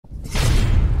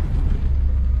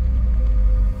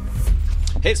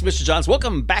Hey, it's Mr. Johns.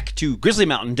 Welcome back to Grizzly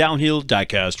Mountain Downhill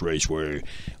Diecast Raceway.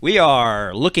 We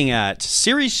are looking at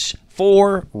Series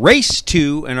 4, Race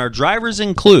 2, and our drivers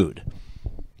include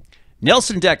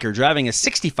Neilson Decker driving a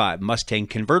 65 Mustang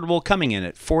convertible coming in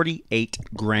at 48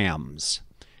 grams.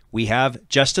 We have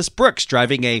Justice Brooks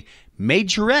driving a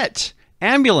Majorette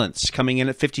ambulance coming in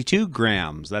at 52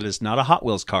 grams. That is not a Hot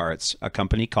Wheels car. It's a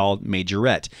company called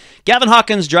Majorette. Gavin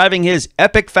Hawkins driving his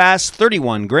Epic Fast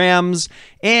 31 grams.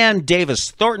 And Davis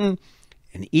Thornton,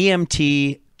 an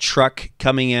EMT truck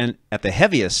coming in at the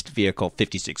heaviest vehicle,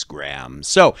 56 grams.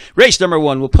 So race number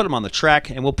 1, we'll put them on the track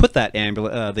and we'll put that the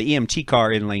EMT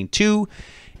car in lane 2.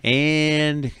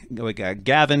 And we got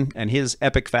Gavin and his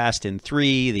Epic Fast in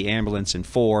 3, the ambulance in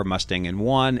 4, Mustang in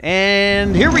 1.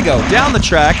 And here we go, down the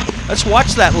track. Let's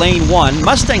watch that lane 1.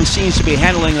 Mustang seems to be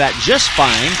handling that just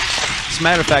fine. As a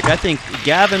matter of fact, I think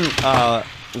Gavin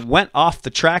went off the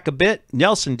track a bit.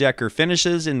 Neilson Decker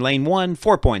finishes in lane 1,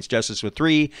 4 points. Justice with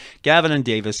 3. Gavin and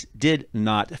Davis did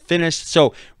not finish.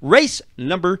 So race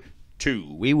number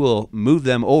 2. We will move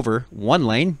them over one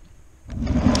lane.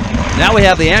 Now we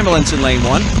have the ambulance in lane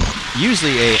 1.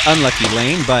 Usually a unlucky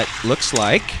lane, but looks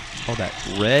like, oh, that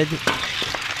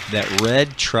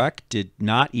red truck did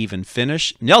not even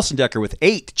finish. Neilson Decker with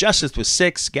 8, Justice with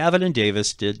 6, Gavin and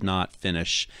Davis did not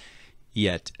finish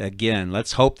yet again.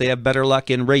 Let's hope they have better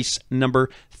luck in race number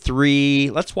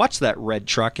 3. Let's watch that red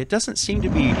truck. It doesn't seem to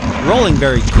be rolling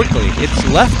very quickly. It's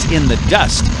left in the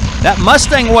dust. That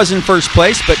Mustang was in first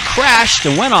place, but crashed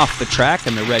and went off the track,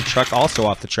 and the red truck also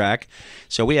off the track.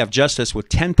 So we have Justice with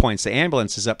 10 points. The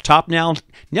ambulance is up top now.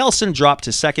 Neilson dropped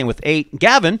to second with 8.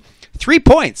 Gavin, 3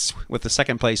 points with the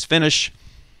second place finish.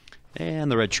 And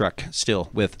the red truck still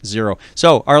with 0.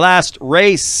 So our last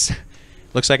race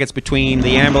looks like it's between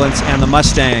the ambulance and the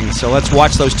Mustang. So let's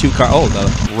watch those two cars. Oh,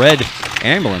 the red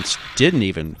ambulance didn't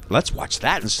even. Let's watch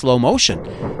that in slow motion.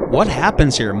 What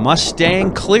happens here?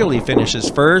 Mustang clearly finishes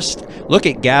first. Look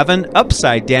at Gavin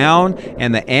upside down,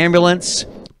 and the ambulance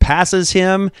passes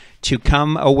him to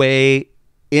come away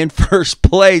in first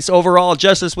place. Overall,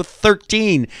 Justice with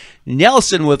 13,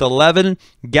 Neilson with 11,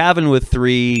 Gavin with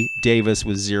 3, Davis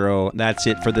with 0. That's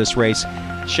it for this race.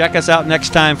 Check us out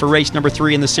next time for race number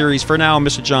 3 in the series. For now,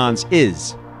 Mr. Johns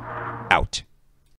is out.